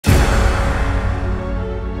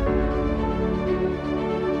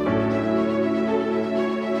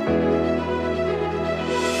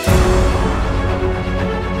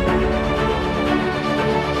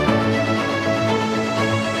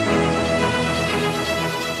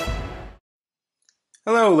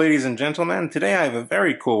Hello, ladies and gentlemen. Today I have a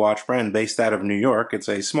very cool watch brand based out of New York. It's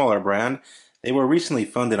a smaller brand. They were recently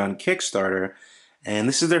funded on Kickstarter, and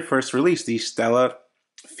this is their first release, the STELLA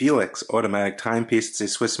Felix automatic timepiece. It's a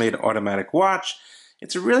Swiss-made automatic watch.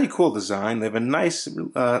 It's a really cool design. They have a nice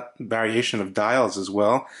variation of dials as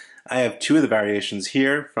well. I have two of the variations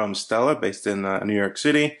here from Stella, based in New York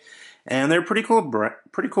City. And they're a pretty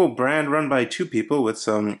cool brand run by two people with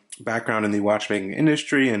some background in the watchmaking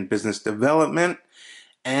industry and business development.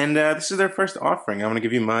 And this is their first offering. I'm going to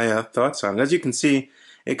give you my thoughts on it. As you can see,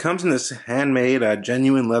 it comes in this handmade,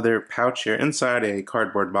 genuine leather pouch here, inside a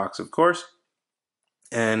cardboard box, of course.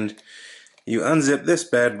 And you unzip this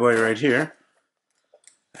bad boy right here.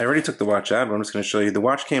 I already took the watch out, but I'm just going to show you. The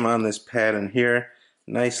watch came on this pad in here.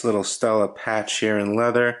 Nice little Stella patch here in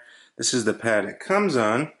leather. This is the pad it comes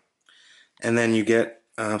on. And then you get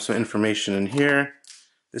some information in here.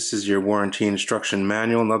 This is your warranty instruction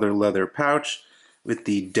manual, another leather pouch with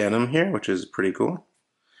the denim here, which is pretty cool.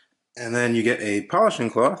 And then you get a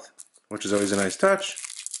polishing cloth, which is always a nice touch.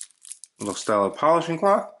 A little Stella polishing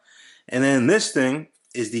cloth. And then this thing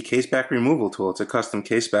is the case back removal tool. It's a custom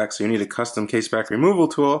case back, so you need a custom case back removal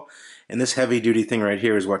tool. And this heavy duty thing right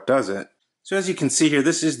here is what does it. So as you can see here,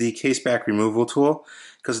 this is the case back removal tool,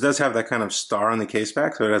 because it does have that kind of star on the case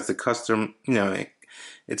back, so it has the custom,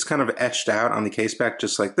 it's kind of etched out on the case back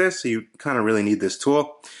just like this, so you kind of really need this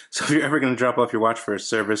tool. So if you're ever going to drop off your watch for a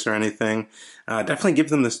service or anything, definitely give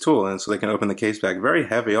them this tool and so they can open the case back. Very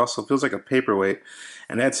heavy, also feels like a paperweight,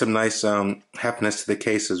 and adds some nice heftness to the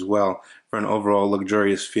case as well for an overall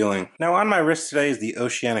luxurious feeling. Now on my wrist today is the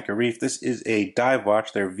Oceanica Reef. This is a dive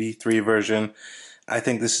watch, their V3 version. I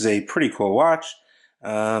think this is a pretty cool watch.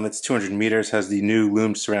 It's 200 meters, has the new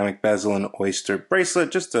loomed ceramic bezel and oyster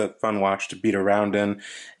bracelet. Just a fun watch to beat around in,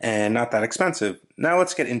 and not that expensive. Now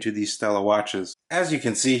let's get into these Stella watches. As you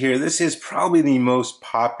can see here, this is probably the most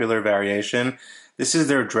popular variation. This is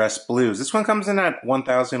their dress blues. This one comes in at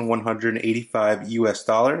 $1,185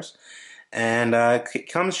 US, and it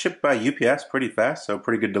comes shipped by UPS pretty fast, so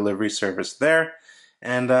pretty good delivery service there.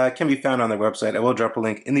 And can be found on their website. I will drop a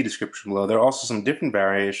link in the description below. There are also some different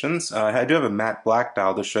variations. I do have a matte black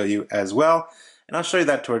dial to show you as well, and I'll show you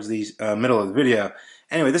that towards the middle of the video.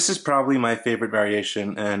 Anyway, this is probably my favorite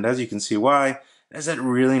variation, and as you can see why, it has that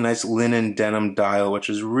really nice linen denim dial, which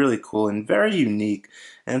is really cool and very unique,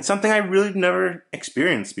 and something I really never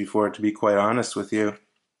experienced before, to be quite honest with you.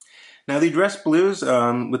 Now the dress blues,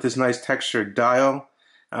 with this nice textured dial,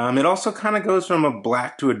 it also kind of goes from a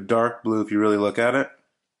black to a dark blue if you really look at it,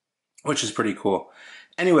 which is pretty cool.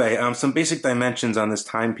 Anyway, some basic dimensions on this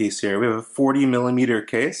timepiece here. We have a 40 millimeter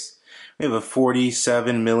case. We have a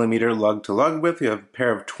 47 millimeter lug to lug width. We have a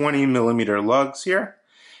pair of 20 millimeter lugs here.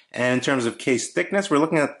 And in terms of case thickness, we're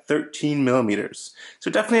looking at 13 millimeters. So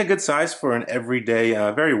definitely a good size for an everyday,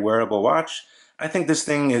 very wearable watch. I think this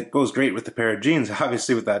thing, it goes great with a pair of jeans,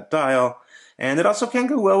 obviously with that dial. And it also can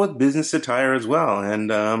go well with business attire as well.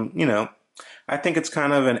 And, I think it's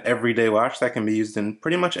kind of an everyday watch that can be used in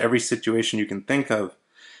pretty much every situation you can think of.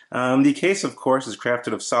 The case, of course, is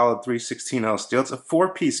crafted of solid 316L steel. It's a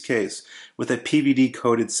four-piece case with a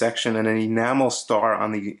PVD-coated section and an enamel star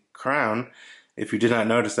on the crown, if you did not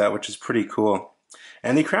notice that, which is pretty cool.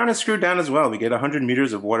 And the crown is screwed down as well. We get 100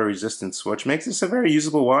 meters of water resistance, which makes this a very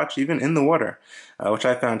usable watch even in the water, which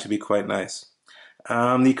I found to be quite nice.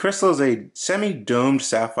 The crystal is a semi-domed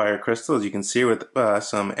sapphire crystal, as you can see, with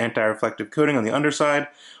some anti-reflective coating on the underside.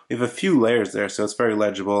 We have a few layers there, so it's very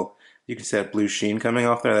legible. You can see that blue sheen coming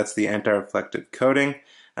off there. That's the anti-reflective coating.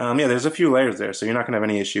 Yeah, there's a few layers there, so you're not going to have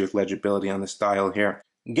any issue with legibility on this dial here.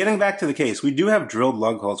 Getting back to the case, we do have drilled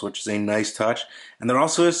lug holes, which is a nice touch, and there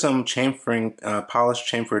also is some chamfering, polished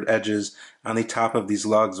chamfered edges on the top of these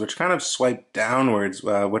lugs, which kind of swipe downwards,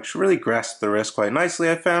 which really grasp the wrist quite nicely,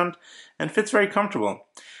 I found, and fits very comfortable.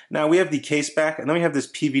 Now we have the case back, and then we have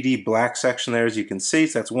this PVD black section there, as you can see,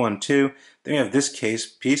 so that's 1, 2. Then we have this case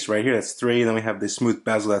piece right here, that's 3, and then we have this smooth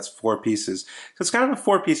bezel, that's 4 pieces. So it's kind of a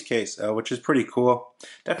 4-piece case, which is pretty cool.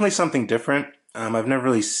 Definitely something different. I've never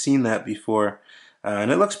really seen that before.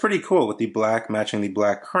 And it looks pretty cool with the black matching the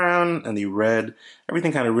black crown and the red.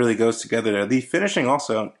 Everything kind of really goes together there. The finishing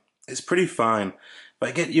also is pretty fine. If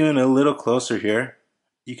I get you in a little closer here,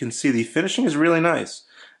 you can see the finishing is really nice.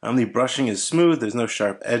 The brushing is smooth, there's no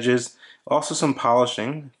sharp edges. Also some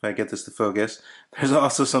polishing, if I get this to focus. There's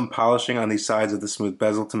also some polishing on the sides of the smooth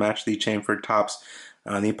bezel to match the chamfered tops,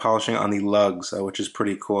 the polishing on the lugs, which is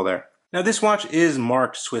pretty cool there. Now this watch is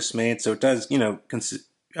marked Swiss made, so it does,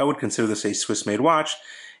 I would consider this a Swiss-made watch.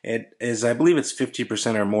 It is, I believe it's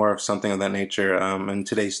 50% or more of something of that nature. In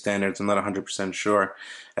today's standards, I'm not 100% sure,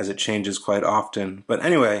 as it changes quite often. But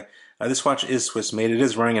anyway, This watch is Swiss made. It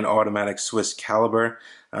is running an automatic Swiss caliber.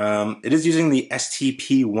 It is using the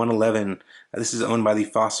STP111. This is owned by the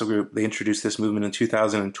Fossil Group. They introduced this movement in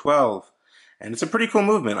 2012. And it's a pretty cool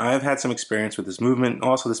movement. I've had some experience with this movement.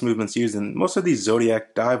 Also, this movement's used in most of these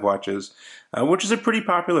Zodiac dive watches, which is a pretty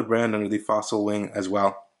popular brand under the Fossil wing as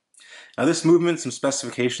well. Now this movement, some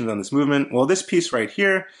specifications on this movement. Well, this piece right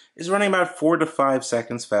here is running about 4 to 5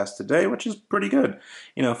 seconds fast a day, which is pretty good.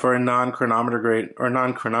 You know, for a non-chronometer grade or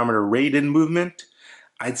non-chronometer rated movement,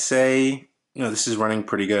 I'd say, you know, this is running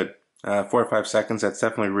pretty good. 4 or 5 seconds, that's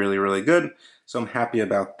definitely really, really good. So I'm happy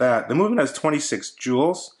about that. The movement has 26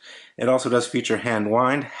 joules. It also does feature hand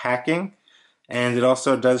wind, hacking, and it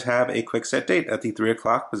also does have a quick set date at the 3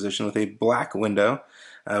 o'clock position with a black window,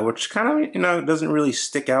 which kind of, you know, doesn't really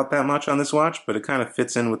stick out that much on this watch, but it kind of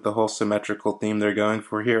fits in with the whole symmetrical theme they're going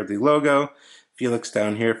for here. The logo, Felix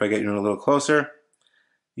down here, if I get you in a little closer,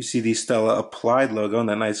 you see the Stella Applied logo and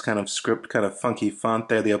that nice kind of script, kind of funky font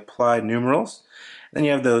there, the applied numerals. Then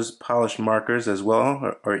you have those polished markers as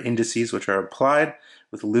well, or indices, which are applied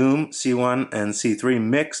with lume, C1 and C3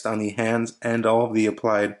 mixed on the hands, and all of the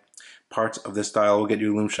applied parts of this dial. We'll get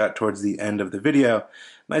you a lume shot towards the end of the video.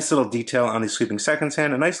 Nice little detail on the sweeping seconds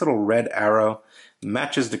hand, a nice little red arrow,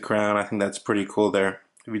 matches the crown. I think that's pretty cool there,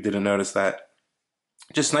 if you didn't notice that.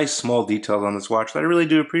 Just nice small details on this watch that I really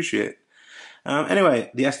do appreciate. Anyway,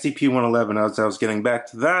 the STP111, as I was getting back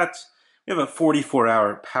to that, we have a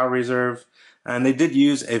 44-hour power reserve. And they did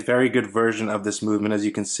use a very good version of this movement. As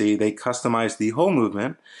you can see, they customized the whole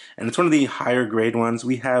movement, and it's one of the higher grade ones.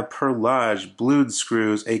 We have perlage, blued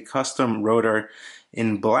screws, a custom rotor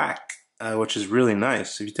in black, which is really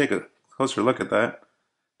nice. If you take a closer look at that,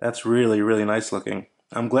 that's really, really nice looking.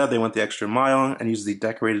 I'm glad they went the extra mile and used the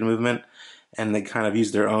decorated movement, and they kind of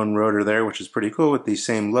used their own rotor there, which is pretty cool, with the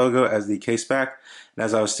same logo as the case back. And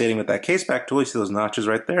as I was stating with that case back tool, you see those notches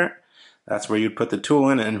right there? That's where you'd put the tool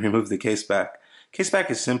in and remove the case back. Case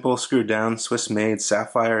back is simple, screwed down, Swiss made,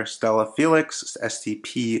 sapphire, Stella Felix,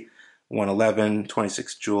 STP111,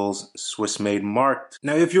 26 joules, Swiss made, marked.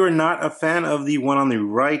 Now if you are not a fan of the one on the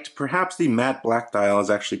right, perhaps the matte black dial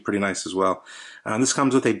is actually pretty nice as well. This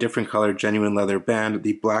comes with a different color, genuine leather band,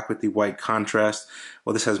 the black with the white contrast.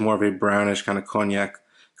 Well, this has more of a brownish kind of cognac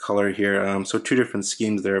color here, so 2 different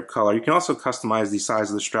schemes there of color. You can also customize the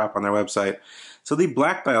size of the strap on their website. So the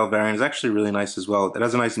black dial variant is actually really nice as well. It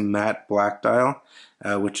has a nice matte black dial,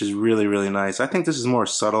 which is really, really nice. I think this is more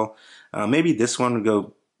subtle. Maybe this one would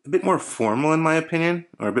go a bit more formal in my opinion,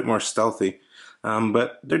 or a bit more stealthy.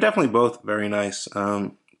 But they're definitely both very nice.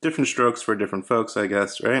 Different strokes for different folks, I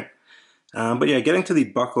guess, right? But yeah, getting to the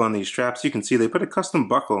buckle on these straps, you can see they put a custom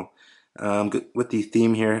buckle with the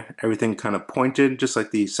theme here, everything kind of pointed, just like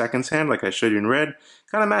the seconds hand, like I showed you in red,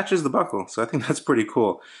 kind of matches the buckle. So I think that's pretty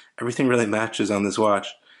cool. Everything really matches on this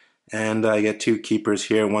watch. And I get 2 keepers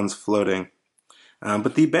here, one's floating.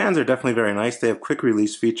 But the bands are definitely very nice. They have quick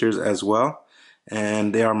release features as well.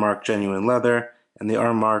 And they are marked genuine leather, and they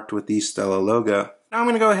are marked with the Stella logo. Now I'm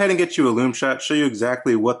going to go ahead and get you a lume shot, show you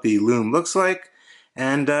exactly what the lume looks like,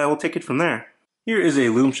 and we'll take it from there. Here is a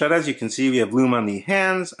lume shot. As you can see, we have lume on the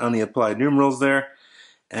hands, on the applied numerals there.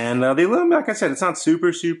 And the lume, like I said, it's not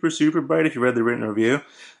super, super, super bright if you read the written review.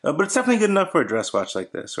 But it's definitely good enough for a dress watch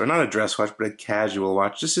like this. Or not a dress watch, but a casual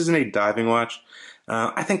watch. This isn't a diving watch.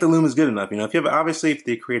 I think the lume is good enough. You know, if you have, obviously, if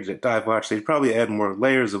they created a dive watch, they'd probably add more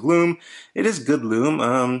layers of lume. It is good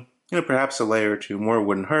lume. You know, perhaps a layer or 2 more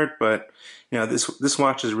wouldn't hurt, but you know, this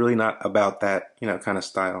watch is really not about that, you know, kind of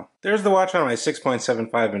style. There's the watch on my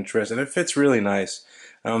 6.75 inch wrist, and it fits really nice.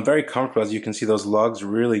 Very comfortable. As you can see, those lugs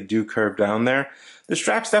really do curve down there. The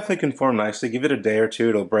straps definitely conform nicely. Give it a day or 2,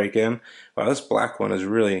 it'll break in. Wow, this black one is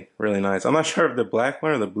really, really nice. I'm not sure if the black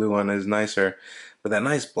one or the blue one is nicer, but that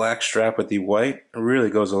nice black strap with the white really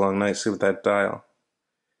goes along nicely with that dial.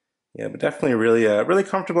 Yeah, but definitely really, really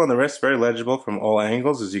comfortable on the wrist. Very legible from all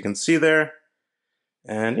angles, as you can see there.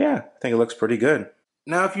 And yeah, I think it looks pretty good.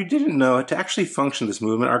 Now, if you didn't know, to actually function this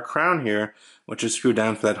movement, our crown here, which is screwed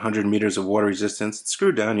down for that 100 meters of water resistance, it's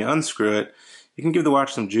screwed down, you unscrew it, you can give the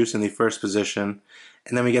watch some juice in the first position,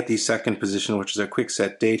 and then we get the second position, which is a quick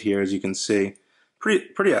set date here, as you can see.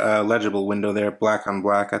 Pretty legible window there, black on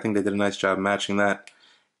black. I think they did a nice job matching that.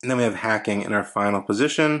 And then we have hacking in our final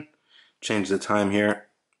position. Change the time here.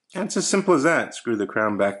 And it's as simple as that. Screw the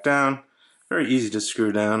crown back down. Very easy to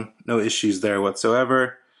screw down. No issues there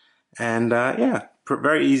whatsoever. And yeah,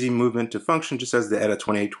 very easy movement to function, just as the ETA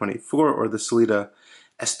 2824 or the Sellita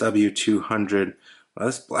SW200. Wow,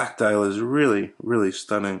 this black dial is really, really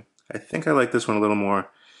stunning. I think I like this one a little more,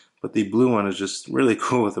 but the blue one is just really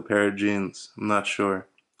cool with a pair of jeans. I'm not sure.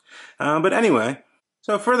 But anyway,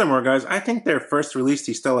 So furthermore, guys, I think their first release,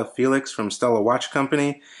 the STELLA Felix from Stella Watch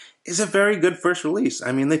Company, is a very good first release.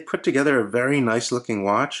 I mean, they put together a very nice looking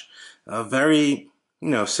watch, a very,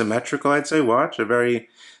 symmetrical, I'd say, watch.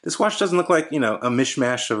 This watch doesn't look like, a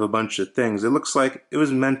mishmash of a bunch of things. It looks like it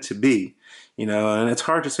was meant to be, and it's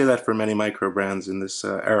hard to say that for many micro brands in this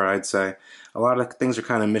era, I'd say. A lot of things are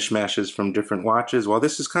kind of mishmashes from different watches, while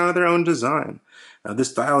this is kind of their own design.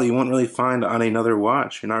 This dial you won't really find on another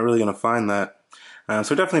watch. You're not really going to find that.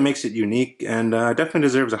 So it definitely makes it unique, and definitely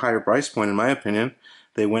deserves a higher price point, in my opinion.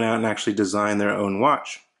 They went out and actually designed their own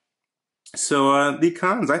watch. So the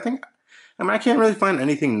cons, I can't really find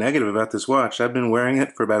anything negative about this watch. I've been wearing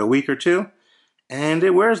it for about a week or two, and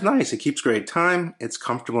it wears nice. It keeps great time. It's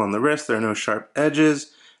comfortable on the wrist. There are no sharp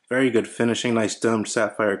edges. Very good finishing. Nice domed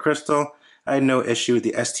sapphire crystal. I had no issue with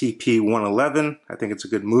the STP111. I think it's a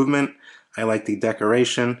good movement. I like the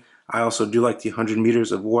decoration. I also do like the 100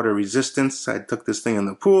 meters of water resistance. I took this thing in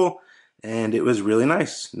the pool, and it was really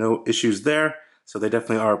nice. No issues there, so they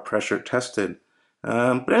definitely are pressure tested.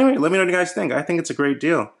 But anyway, let me know what you guys think. I think it's a great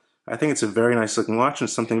deal. I think it's a very nice looking watch and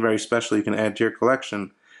something very special you can add to your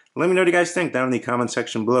collection. Let me know what you guys think down in the comment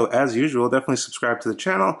section below. As usual, definitely subscribe to the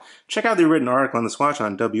channel. Check out the written article on this watch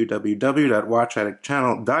on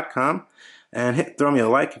www.watchaddictchannel.com, and throw me a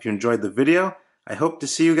like if you enjoyed the video. I hope to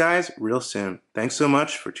see you guys real soon. Thanks so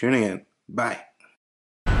much for tuning in. Bye.